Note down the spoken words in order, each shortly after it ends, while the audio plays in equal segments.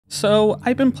So,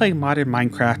 I've been playing modded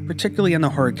Minecraft, particularly in the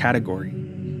horror category,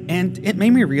 and it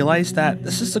made me realize that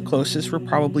this is the closest we're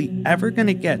probably ever going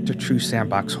to get to true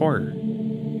sandbox horror.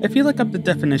 If you look up the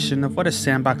definition of what a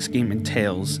sandbox game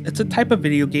entails, it's a type of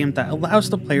video game that allows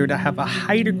the player to have a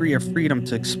high degree of freedom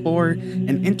to explore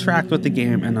and interact with the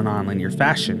game in a non-linear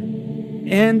fashion.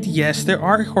 And yes, there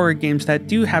are horror games that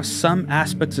do have some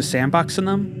aspects of sandbox in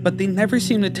them, but they never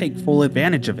seem to take full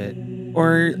advantage of it.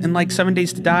 Or, in like 7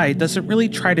 Days to Die, doesn't really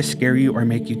try to scare you or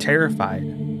make you terrified.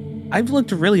 I've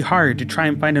looked really hard to try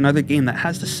and find another game that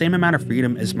has the same amount of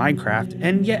freedom as Minecraft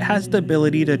and yet has the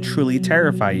ability to truly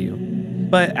terrify you.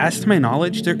 But as to my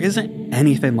knowledge, there isn't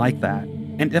anything like that.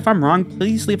 And if I'm wrong,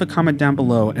 please leave a comment down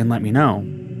below and let me know.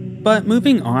 But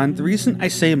moving on, the reason I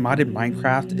say modded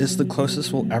Minecraft is the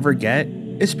closest we'll ever get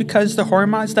is because the horror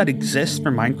mods that exist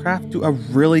for Minecraft do a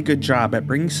really good job at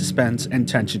bringing suspense and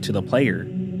tension to the player.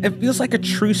 It feels like a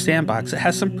true sandbox that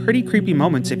has some pretty creepy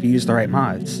moments if you use the right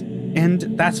mods. And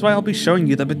that's why I'll be showing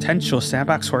you the potential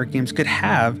sandbox horror games could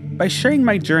have by sharing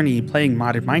my journey playing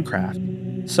modded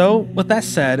Minecraft. So, with that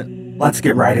said, let's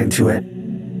get right into it.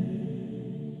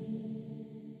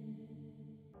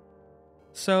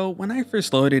 So, when I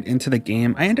first loaded into the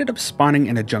game, I ended up spawning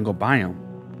in a jungle biome.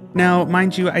 Now,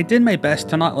 mind you, I did my best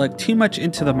to not look too much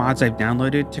into the mods I've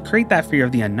downloaded to create that fear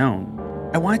of the unknown.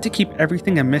 I wanted to keep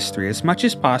everything a mystery as much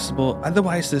as possible,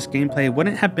 otherwise this gameplay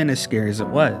wouldn't have been as scary as it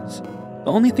was.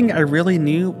 The only thing I really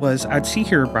knew was I'd see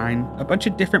Herobrine, a bunch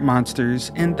of different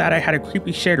monsters, and that I had a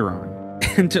creepy shader on.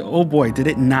 And oh boy, did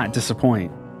it not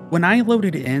disappoint. When I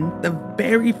loaded in, the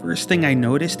very first thing I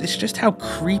noticed is just how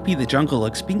creepy the jungle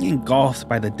looks being engulfed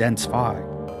by the dense fog.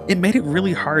 It made it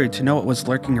really hard to know what was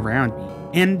lurking around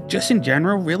me, and just in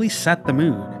general really set the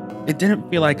mood. It didn't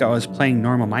feel like I was playing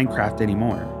normal Minecraft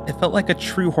anymore. It felt like a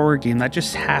true horror game that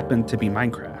just happened to be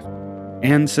Minecraft.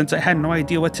 And since I had no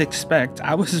idea what to expect,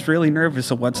 I was really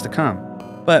nervous of what's to come.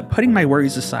 But putting my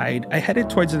worries aside, I headed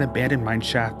towards an abandoned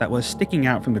mineshaft that was sticking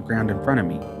out from the ground in front of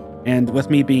me. And with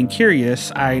me being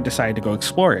curious, I decided to go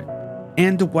explore it.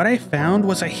 And what I found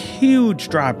was a huge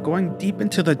drop going deep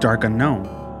into the dark unknown.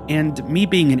 And me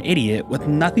being an idiot with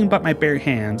nothing but my bare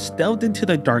hands delved into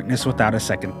the darkness without a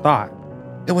second thought.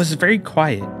 It was very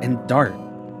quiet and dark,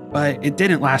 but it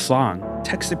didn't last long.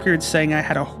 Text appeared saying I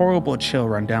had a horrible chill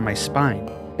run down my spine.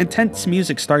 Intense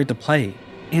music started to play,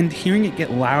 and hearing it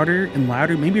get louder and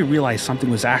louder made me realize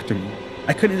something was after me.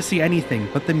 I couldn't see anything,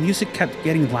 but the music kept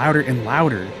getting louder and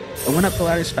louder. I went up the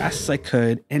ladder as fast as I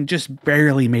could and just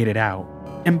barely made it out.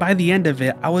 And by the end of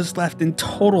it, I was left in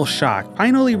total shock,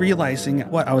 finally realizing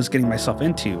what I was getting myself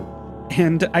into.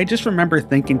 And I just remember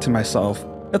thinking to myself,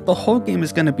 if the whole game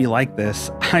is going to be like this,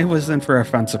 I was in for a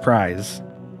fun surprise.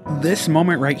 This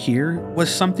moment right here was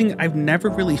something I've never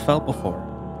really felt before.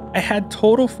 I had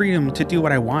total freedom to do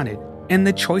what I wanted, and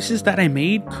the choices that I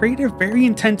made created a very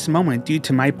intense moment due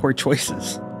to my poor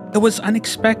choices. It was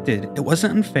unexpected, it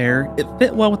wasn't unfair, it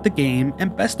fit well with the game,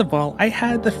 and best of all, I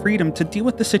had the freedom to deal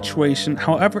with the situation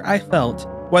however I felt,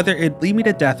 whether it'd lead me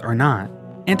to death or not.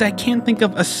 And I can't think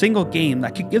of a single game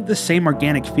that could give the same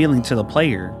organic feeling to the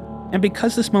player. And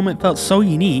because this moment felt so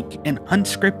unique and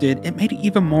unscripted, it made it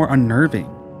even more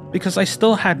unnerving, because I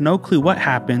still had no clue what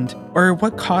happened or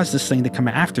what caused this thing to come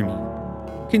after me.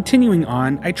 Continuing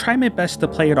on, I tried my best to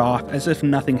play it off as if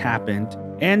nothing happened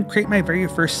and create my very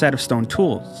first set of stone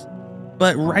tools.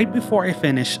 But right before I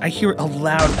finish, I hear a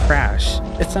loud crash.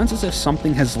 It sounds as if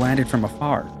something has landed from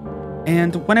afar.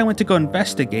 And when I went to go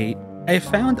investigate, I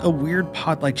found a weird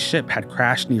pod-like ship had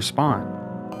crashed near spawn.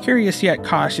 Curious yet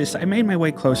cautious, I made my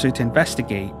way closer to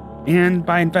investigate, and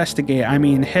by investigate I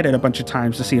mean hit it a bunch of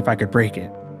times to see if I could break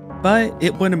it. But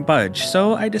it wouldn't budge,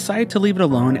 so I decided to leave it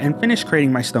alone and finish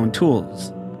creating my stone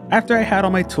tools. After I had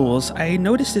all my tools, I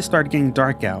noticed it started getting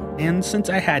dark out, and since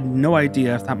I had no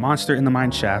idea if that monster in the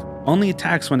mineshaft only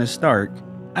attacks when it's dark,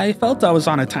 I felt I was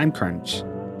on a time crunch.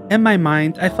 In my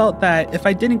mind, I felt that if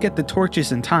I didn't get the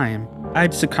torches in time,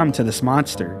 I'd succumb to this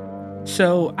monster.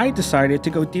 So I decided to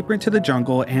go deeper into the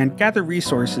jungle and gather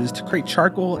resources to create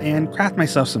charcoal and craft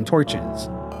myself some torches.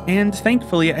 And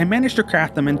thankfully I managed to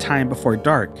craft them in time before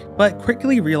dark, but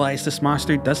quickly realized this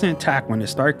monster doesn't attack when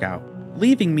it's dark out,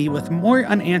 leaving me with more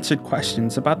unanswered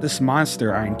questions about this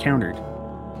monster I encountered.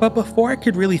 But before I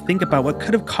could really think about what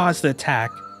could have caused the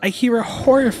attack, I hear a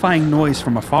horrifying noise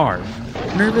from afar.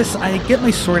 Nervous, I get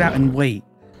my sword out and wait.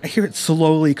 I hear it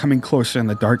slowly coming closer in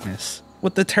the darkness,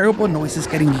 with the terrible noises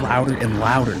getting louder and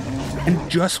louder. And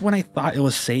just when I thought it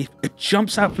was safe, it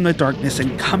jumps out from the darkness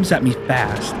and comes at me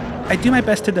fast. I do my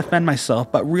best to defend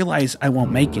myself, but realize I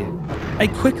won't make it. I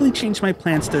quickly change my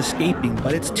plans to escaping,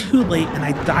 but it's too late and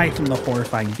I die from the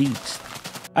horrifying beast.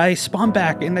 I spawn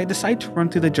back and I decide to run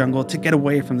through the jungle to get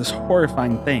away from this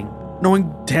horrifying thing,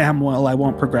 knowing damn well I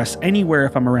won't progress anywhere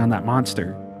if I'm around that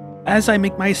monster. As I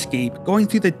make my escape, going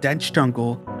through the dense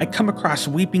jungle, I come across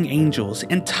weeping angels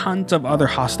and tons of other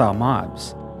hostile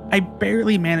mobs. I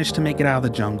barely manage to make it out of the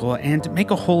jungle and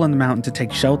make a hole in the mountain to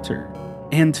take shelter.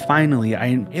 And finally, I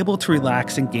am able to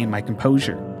relax and gain my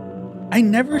composure. I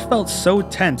never felt so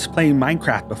tense playing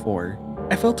Minecraft before.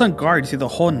 I felt on guard through the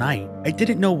whole night. I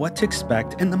didn't know what to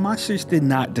expect and the monsters did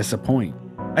not disappoint.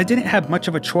 I didn't have much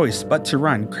of a choice but to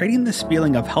run, creating this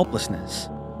feeling of helplessness.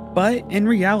 But in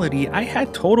reality, I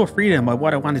had total freedom of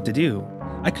what I wanted to do.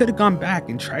 I could have gone back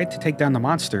and tried to take down the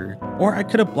monster, or I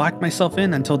could have blocked myself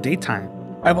in until daytime.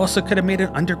 I also could have made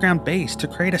an underground base to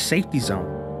create a safety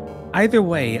zone. Either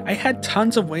way, I had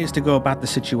tons of ways to go about the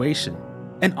situation,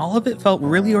 and all of it felt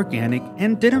really organic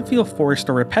and didn't feel forced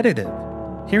or repetitive.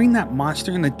 Hearing that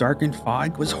monster in the darkened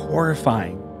fog was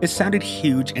horrifying. It sounded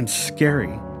huge and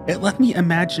scary. It left me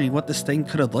imagining what this thing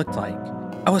could have looked like.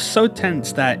 I was so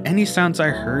tense that any sounds I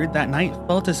heard that night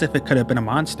felt as if it could have been a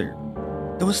monster.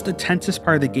 It was the tensest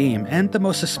part of the game and the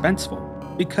most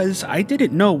suspenseful, because I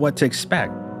didn't know what to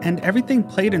expect, and everything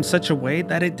played in such a way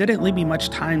that it didn't leave me much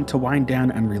time to wind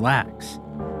down and relax.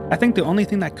 I think the only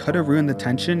thing that could have ruined the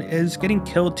tension is getting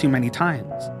killed too many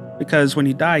times, because when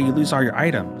you die you lose all your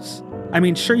items. I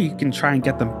mean, sure, you can try and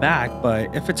get them back,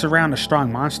 but if it's around a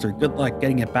strong monster, good luck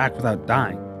getting it back without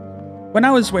dying. When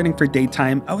I was waiting for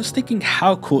daytime, I was thinking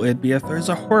how cool it'd be if there was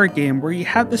a horror game where you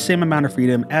had the same amount of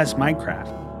freedom as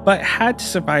Minecraft, but had to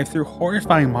survive through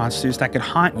horrifying monsters that could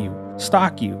haunt you,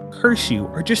 stalk you, curse you,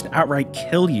 or just outright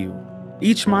kill you.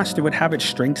 Each monster would have its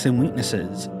strengths and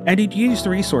weaknesses, and you'd use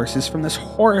the resources from this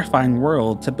horrifying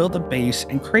world to build a base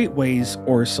and create ways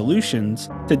or solutions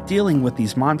to dealing with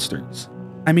these monsters.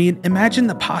 I mean, imagine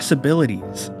the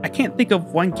possibilities. I can't think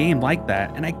of one game like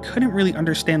that, and I couldn't really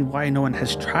understand why no one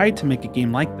has tried to make a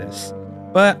game like this.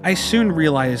 But I soon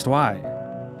realized why.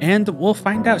 And we'll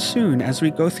find out soon as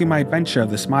we go through my adventure of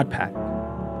this mod pack.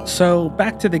 So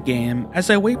back to the game,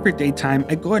 as I wait for daytime,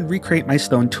 I go and recreate my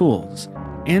stone tools.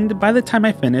 And by the time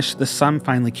I finished, the sun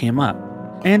finally came up.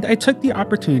 And I took the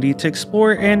opportunity to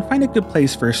explore and find a good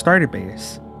place for a starter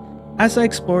base. As I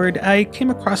explored, I came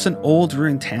across an old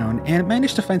ruined town and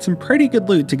managed to find some pretty good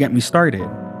loot to get me started.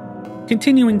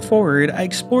 Continuing forward, I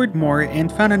explored more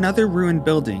and found another ruined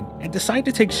building and decided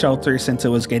to take shelter since it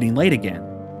was getting late again.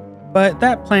 But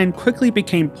that plan quickly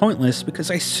became pointless because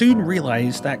I soon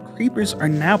realized that creepers are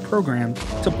now programmed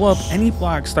to blow up any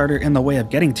block starter in the way of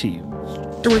getting to you.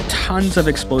 There were tons of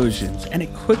explosions and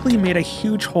it quickly made a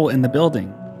huge hole in the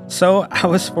building, so I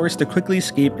was forced to quickly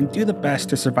escape and do the best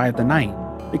to survive the night,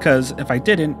 because if I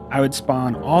didn't, I would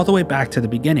spawn all the way back to the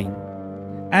beginning.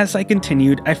 As I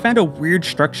continued, I found a weird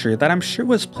structure that I'm sure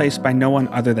was placed by no one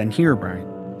other than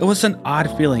Herobrine. It was an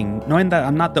odd feeling knowing that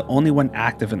I'm not the only one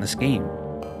active in this game.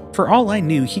 For all I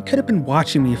knew, he could have been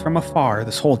watching me from afar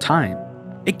this whole time.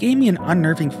 It gave me an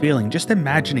unnerving feeling just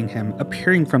imagining him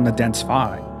appearing from the dense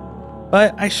fog.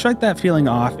 But I shrugged that feeling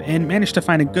off and managed to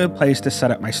find a good place to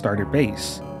set up my starter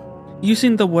base.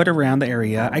 Using the wood around the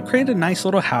area, I created a nice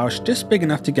little house just big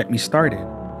enough to get me started.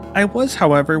 I was,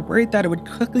 however, worried that it would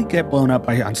quickly get blown up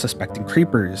by unsuspecting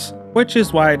creepers, which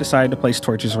is why I decided to place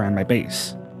torches around my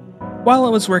base. While I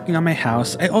was working on my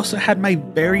house, I also had my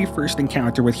very first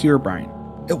encounter with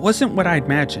Herobrine. It wasn't what I'd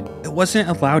imagined. It wasn't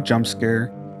a loud jump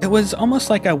scare. It was almost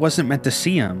like I wasn't meant to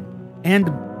see him. And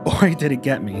boy did it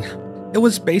get me. It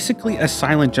was basically a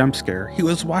silent jump scare. He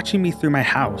was watching me through my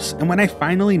house, and when I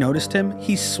finally noticed him,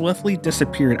 he swiftly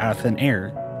disappeared out of thin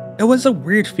air. It was a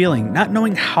weird feeling, not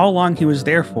knowing how long he was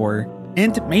there for,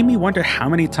 and it made me wonder how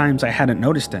many times I hadn't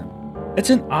noticed him. It's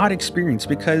an odd experience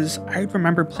because I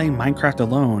remember playing Minecraft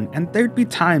alone, and there'd be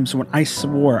times when I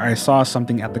swore I saw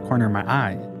something at the corner of my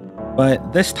eye.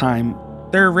 But this time,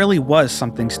 there really was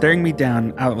something staring me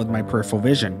down out of my peripheral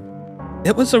vision.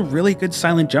 It was a really good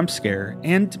silent jump scare,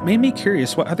 and made me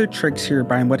curious what other tricks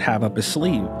Herobrine would have up his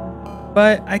sleeve.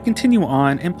 But I continue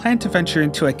on and plan to venture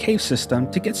into a cave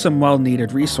system to get some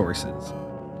well-needed resources.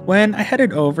 When I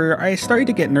headed over, I started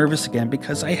to get nervous again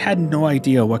because I had no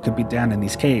idea what could be down in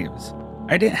these caves.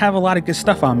 I didn't have a lot of good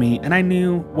stuff on me, and I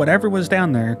knew whatever was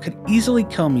down there could easily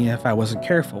kill me if I wasn't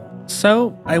careful.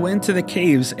 So I went into the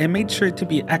caves and made sure to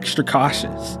be extra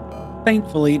cautious.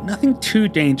 Thankfully, nothing too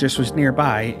dangerous was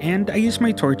nearby, and I used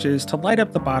my torches to light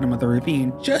up the bottom of the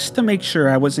ravine just to make sure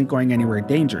I wasn't going anywhere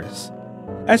dangerous.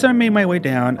 As I made my way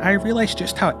down, I realized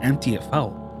just how empty it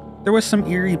felt. There was some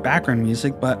eerie background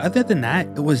music, but other than that,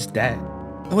 it was dead.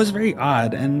 It was very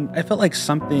odd, and I felt like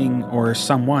something or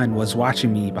someone was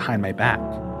watching me behind my back.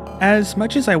 As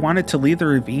much as I wanted to leave the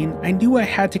ravine, I knew I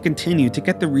had to continue to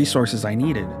get the resources I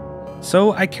needed.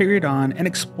 So I carried on and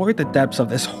explored the depths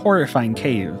of this horrifying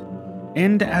cave.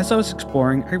 And as I was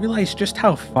exploring, I realized just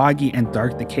how foggy and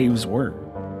dark the caves were.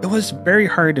 It was very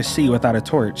hard to see without a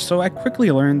torch, so I quickly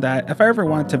learned that if I ever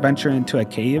wanted to venture into a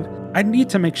cave, I'd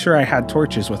need to make sure I had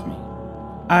torches with me.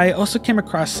 I also came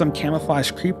across some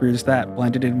camouflage creepers that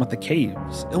blended in with the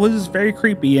caves. It was very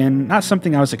creepy and not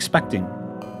something I was expecting.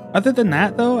 Other than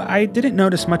that though, I didn't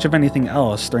notice much of anything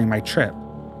else during my trip.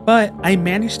 But I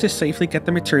managed to safely get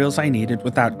the materials I needed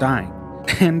without dying,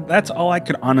 and that's all I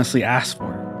could honestly ask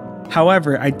for.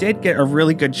 However, I did get a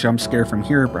really good jump scare from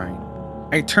Herobrine.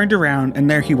 I turned around and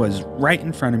there he was right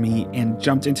in front of me and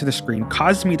jumped into the screen,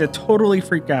 causing me to totally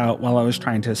freak out while I was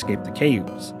trying to escape the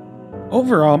caves.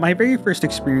 Overall, my very first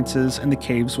experiences in the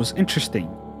caves was interesting.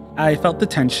 I felt the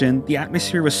tension, the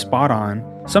atmosphere was spot on,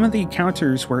 some of the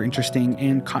encounters were interesting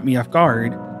and caught me off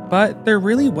guard, but there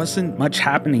really wasn't much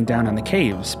happening down in the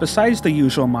caves besides the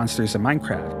usual monsters in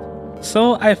Minecraft,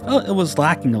 so I felt it was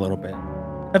lacking a little bit.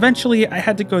 Eventually, I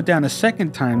had to go down a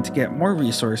second time to get more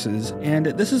resources, and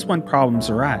this is when problems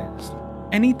arise.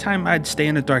 Anytime I'd stay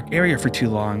in a dark area for too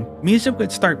long, music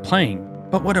would start playing,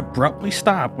 but would abruptly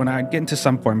stop when I'd get into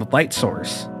some form of light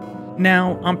source.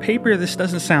 Now, on paper this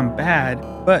doesn't sound bad,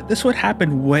 but this would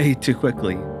happen way too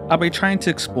quickly. I'll be trying to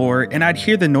explore and I'd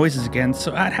hear the noises again,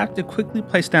 so I'd have to quickly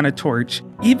place down a torch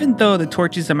even though the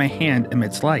torches in my hand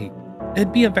emits light.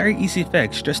 It'd be a very easy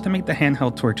fix just to make the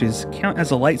handheld torches count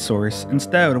as a light source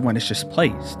instead of when it's just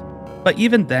placed. But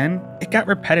even then, it got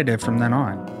repetitive from then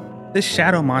on. This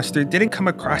shadow monster didn't come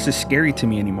across as scary to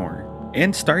me anymore,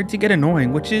 and started to get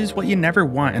annoying, which is what you never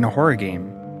want in a horror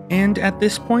game. And at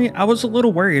this point, I was a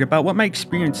little worried about what my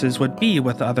experiences would be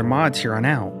with the other mods here on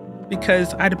out,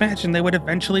 because I'd imagine they would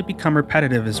eventually become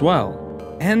repetitive as well.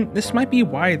 And this might be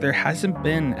why there hasn't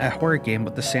been a horror game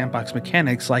with the sandbox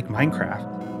mechanics like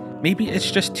Minecraft. Maybe it's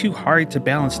just too hard to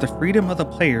balance the freedom of the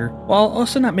player while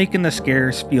also not making the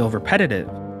scares feel repetitive.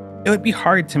 It would be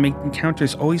hard to make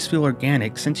encounters always feel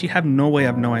organic since you have no way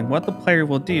of knowing what the player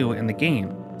will do in the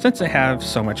game, since they have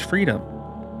so much freedom.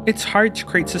 It's hard to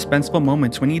create suspenseful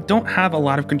moments when you don't have a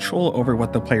lot of control over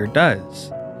what the player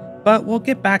does. But we'll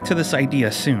get back to this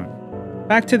idea soon.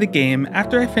 Back to the game,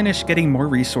 after I finished getting more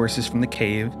resources from the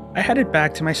cave, I headed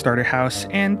back to my starter house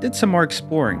and did some more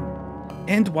exploring.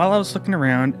 And while I was looking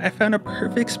around, I found a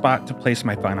perfect spot to place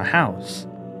my final house.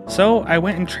 So I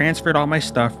went and transferred all my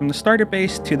stuff from the starter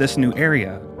base to this new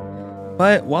area.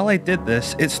 But while I did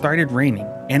this, it started raining,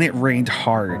 and it rained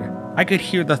hard. I could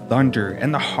hear the thunder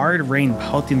and the hard rain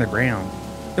pelting the ground.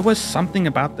 There was something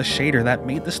about the shader that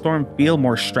made the storm feel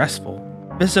more stressful.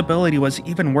 Visibility was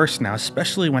even worse now,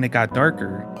 especially when it got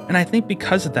darker, and I think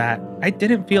because of that, I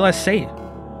didn't feel as safe.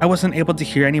 I wasn't able to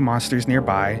hear any monsters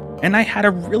nearby, and I had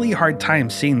a really hard time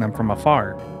seeing them from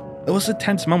afar. It was a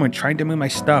tense moment trying to move my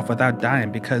stuff without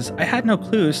dying because I had no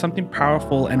clue something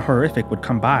powerful and horrific would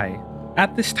come by.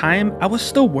 At this time, I was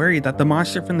still worried that the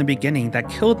monster from the beginning that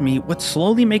killed me would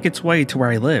slowly make its way to where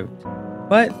I lived,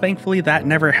 but thankfully that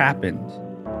never happened.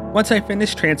 Once I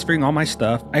finished transferring all my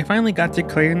stuff, I finally got to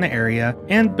clearing the area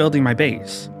and building my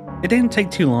base. It didn't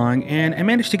take too long, and I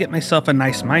managed to get myself a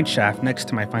nice mineshaft next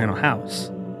to my final house.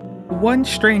 One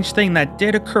strange thing that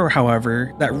did occur,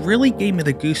 however, that really gave me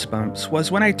the goosebumps was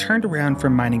when I turned around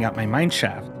from mining out my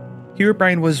mineshaft.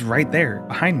 Herobrine was right there,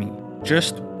 behind me,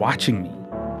 just watching me.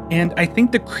 And I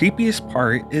think the creepiest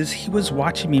part is he was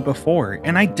watching me before,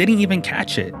 and I didn't even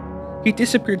catch it. He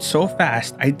disappeared so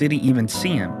fast I didn't even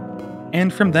see him.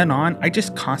 And from then on, I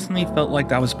just constantly felt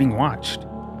like I was being watched.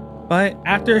 But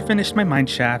after I finished my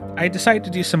mineshaft, I decided to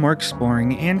do some more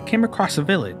exploring and came across a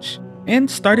village,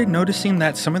 and started noticing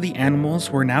that some of the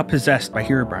animals were now possessed by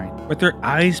Herobrine, with their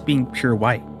eyes being pure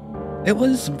white. It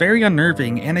was very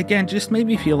unnerving and again just made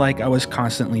me feel like I was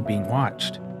constantly being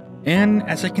watched. And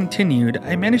as I continued,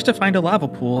 I managed to find a lava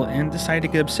pool and decided to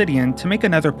get obsidian to make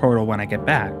another portal when I get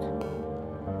back.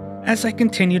 As I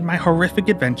continued my horrific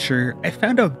adventure, I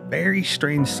found a very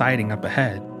strange sighting up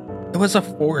ahead. It was a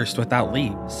forest without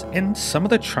leaves, and some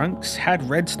of the trunks had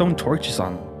redstone torches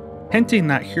on them, hinting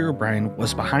that Herobrine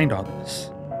was behind all this.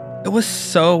 It was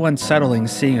so unsettling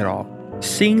seeing it all,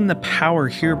 seeing the power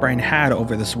Herobrine had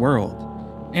over this world.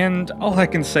 And all I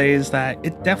can say is that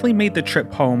it definitely made the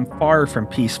trip home far from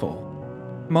peaceful.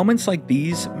 Moments like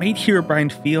these made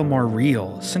Herobrine feel more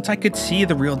real, since I could see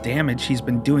the real damage he's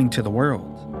been doing to the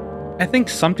world. I think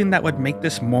something that would make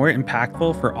this more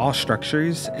impactful for all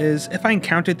structures is if I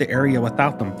encountered the area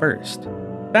without them first.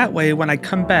 That way, when I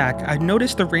come back, I'd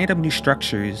notice the random new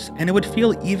structures, and it would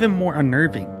feel even more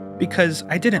unnerving, because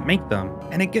I didn't make them,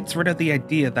 and it gets rid of the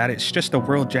idea that it's just a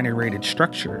world-generated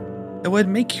structure. It would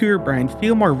make Herobrine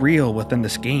feel more real within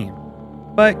this game.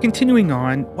 But continuing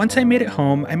on, once I made it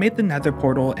home, I made the nether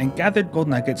portal and gathered gold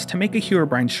nuggets to make a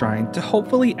Herobrine shrine to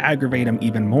hopefully aggravate him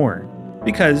even more.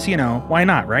 Because, you know, why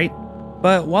not, right?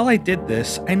 But while I did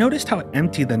this, I noticed how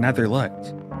empty the nether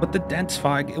looked. With the dense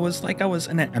fog, it was like I was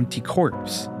in an empty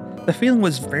corpse. The feeling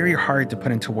was very hard to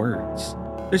put into words.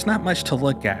 There's not much to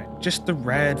look at, just the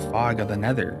red fog of the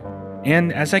nether.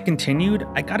 And as I continued,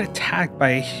 I got attacked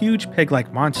by a huge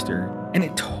pig-like monster, and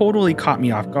it totally caught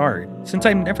me off guard, since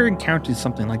I've never encountered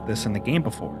something like this in the game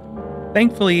before.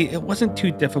 Thankfully, it wasn't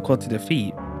too difficult to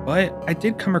defeat, but I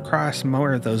did come across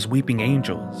more of those weeping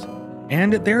angels,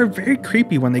 and they're very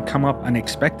creepy when they come up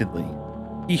unexpectedly.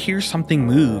 You hear something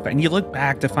move, and you look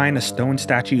back to find a stone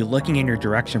statue looking in your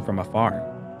direction from afar.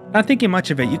 Not thinking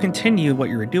much of it, you continue what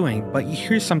you were doing, but you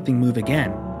hear something move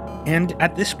again. And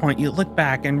at this point, you look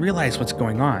back and realize what's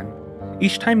going on.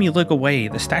 Each time you look away,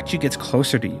 the statue gets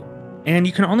closer to you, and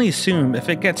you can only assume if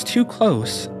it gets too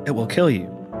close, it will kill you.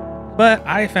 But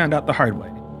I found out the hard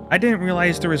way. I didn't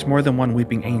realize there was more than one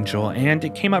weeping angel, and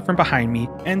it came up from behind me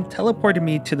and teleported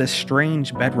me to this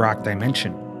strange bedrock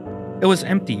dimension. It was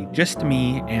empty, just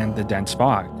me and the dense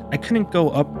fog. I couldn't go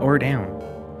up or down.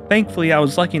 Thankfully, I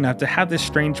was lucky enough to have this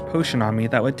strange potion on me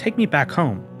that would take me back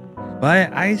home.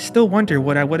 But I still wonder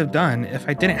what I would have done if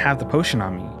I didn't have the potion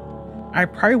on me. I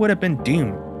probably would have been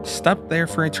doomed, stuck there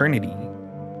for eternity.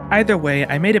 Either way,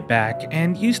 I made it back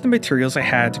and used the materials I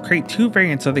had to create 2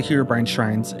 variants of the Herobrine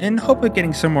shrines in hope of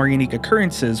getting some more unique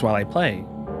occurrences while I play.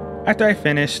 After I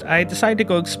finished, I decided to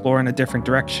go explore in a different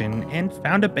direction and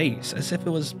found a base as if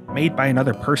it was made by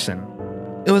another person.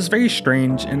 It was very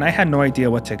strange and I had no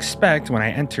idea what to expect when I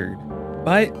entered,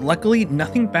 but luckily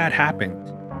nothing bad happened.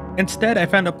 Instead, I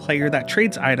found a player that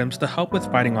trades items to help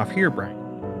with fighting off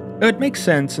Herobrine. It would make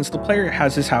sense since the player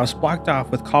has his house blocked off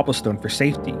with cobblestone for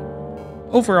safety.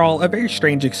 Overall, a very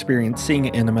strange experience seeing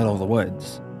it in the middle of the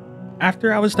woods.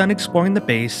 After I was done exploring the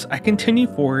base, I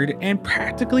continued forward and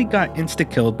practically got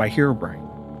insta-killed by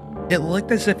Herobrine. It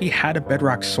looked as if he had a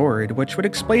bedrock sword, which would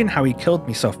explain how he killed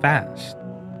me so fast.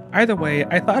 Either way,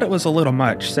 I thought it was a little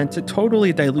much since it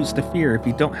totally dilutes the fear if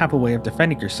you don't have a way of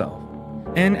defending yourself.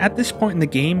 And at this point in the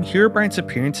game, Herobrine's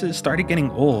appearances started getting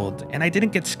old and I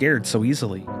didn't get scared so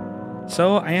easily.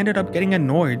 So I ended up getting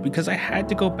annoyed because I had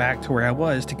to go back to where I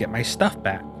was to get my stuff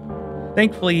back.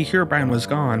 Thankfully, Herobrine was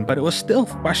gone, but it was still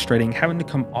frustrating having to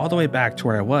come all the way back to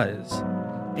where I was.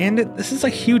 And this is a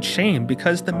huge shame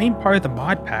because the main part of the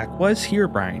mod pack was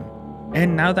Herobrine.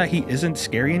 And now that he isn't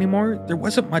scary anymore, there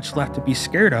wasn't much left to be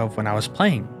scared of when I was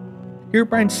playing.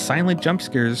 Herobrine's silent jump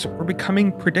scares were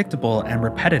becoming predictable and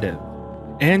repetitive.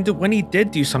 And when he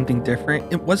did do something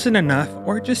different, it wasn't enough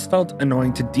or it just felt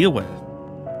annoying to deal with.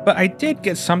 But I did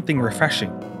get something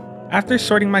refreshing. After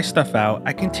sorting my stuff out,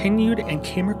 I continued and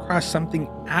came across something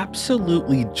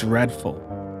absolutely dreadful.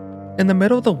 In the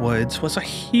middle of the woods was a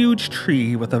huge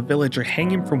tree with a villager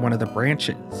hanging from one of the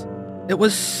branches. It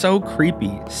was so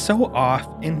creepy, so off,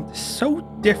 and so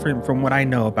different from what I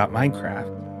know about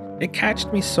Minecraft. It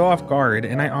catched me so off guard,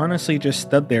 and I honestly just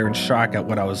stood there in shock at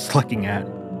what I was looking at.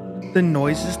 The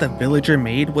noises the villager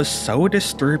made was so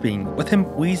disturbing, with him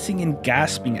wheezing and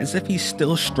gasping as if he's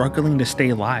still struggling to stay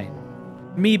alive.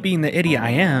 Me being the idiot I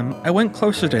am, I went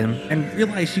closer to him and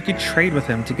realized you could trade with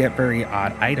him to get very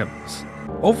odd items.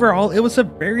 Overall, it was a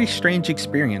very strange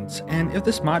experience, and if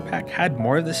this mod pack had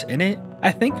more of this in it,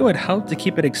 I think it would help to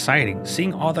keep it exciting,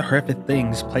 seeing all the horrific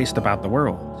things placed about the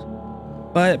world.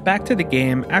 But back to the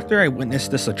game, after I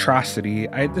witnessed this atrocity,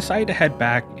 I decided to head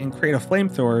back and create a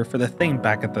flamethrower for the thing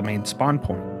back at the main spawn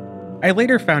point. I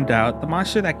later found out the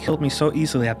monster that killed me so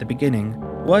easily at the beginning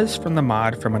was from the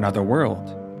mod From Another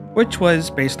World, which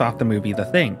was based off the movie The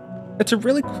Thing. It's a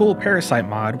really cool parasite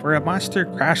mod where a monster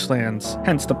crash lands,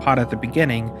 hence the pod at the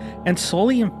beginning, and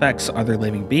slowly infects other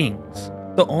living beings.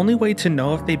 The only way to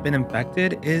know if they've been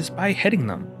infected is by hitting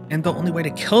them, and the only way to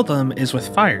kill them is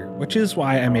with fire, which is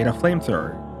why I made a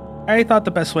flamethrower. I thought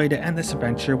the best way to end this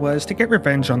adventure was to get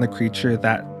revenge on the creature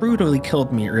that brutally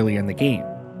killed me early in the game.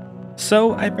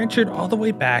 So I ventured all the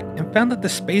way back and found that the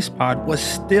space pod was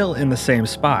still in the same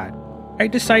spot. I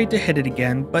decided to hit it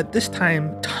again, but this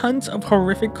time, tons of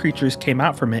horrific creatures came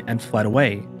out from it and fled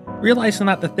away. Realizing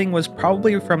that the thing was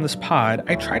probably from this pod,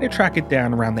 I tried to track it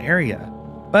down around the area,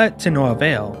 but to no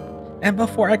avail. And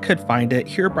before I could find it,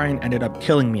 Herobrine ended up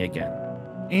killing me again.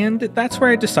 And that's where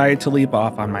I decided to leave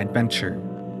off on my adventure.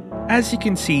 As you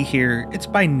can see here, it's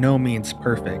by no means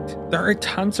perfect. There are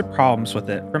tons of problems with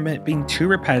it, from it being too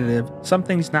repetitive, some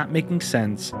things not making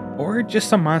sense, or just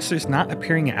some monsters not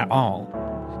appearing at all.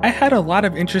 I had a lot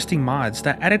of interesting mods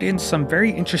that added in some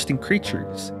very interesting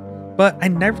creatures, but I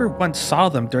never once saw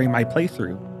them during my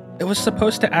playthrough. It was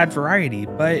supposed to add variety,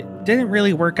 but didn't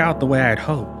really work out the way I'd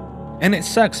hoped. And it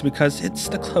sucks because it's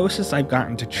the closest I've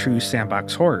gotten to true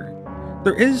sandbox horror.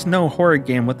 There is no horror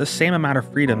game with the same amount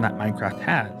of freedom that Minecraft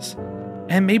has,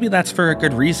 and maybe that's for a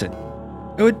good reason.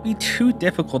 It would be too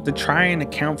difficult to try and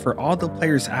account for all the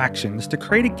players' actions to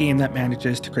create a game that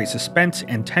manages to create suspense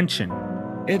and tension.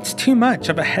 It's too much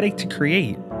of a headache to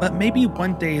create, but maybe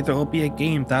one day there will be a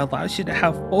game that allows you to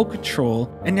have full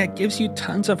control and yet gives you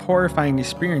tons of horrifying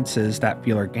experiences that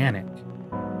feel organic.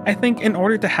 I think in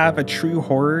order to have a true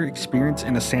horror experience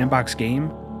in a sandbox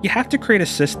game, you have to create a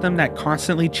system that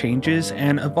constantly changes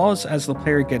and evolves as the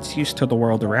player gets used to the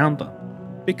world around them.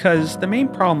 Because the main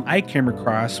problem I came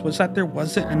across was that there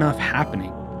wasn't enough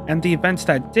happening, and the events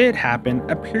that did happen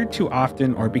appeared too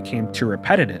often or became too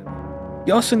repetitive.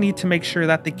 You also need to make sure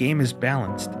that the game is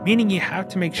balanced, meaning you have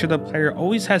to make sure the player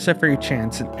always has a fair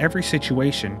chance in every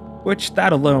situation, which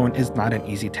that alone is not an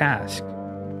easy task.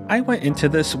 I went into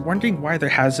this wondering why there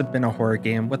hasn't been a horror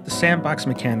game with the sandbox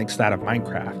mechanics that of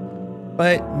Minecraft.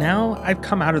 But now I've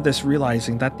come out of this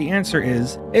realizing that the answer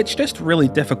is, it's just really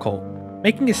difficult.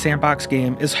 Making a sandbox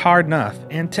game is hard enough,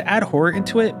 and to add horror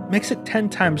into it makes it 10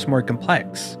 times more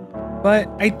complex. But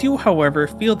I do, however,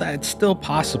 feel that it's still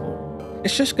possible.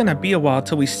 It's just gonna be a while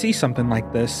till we see something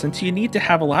like this, since you need to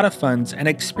have a lot of funds and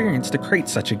experience to create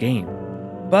such a game.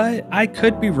 But I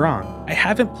could be wrong. I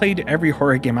haven't played every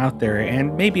horror game out there,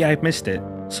 and maybe I've missed it.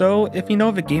 So if you know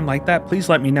of a game like that, please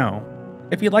let me know.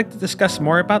 If you'd like to discuss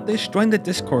more about this, join the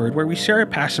Discord where we share our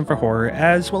passion for horror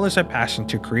as well as our passion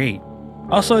to create.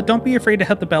 Also, don't be afraid to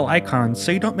hit the bell icon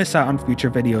so you don't miss out on future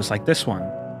videos like this one.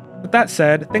 With that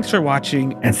said, thanks for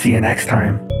watching and see you next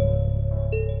time.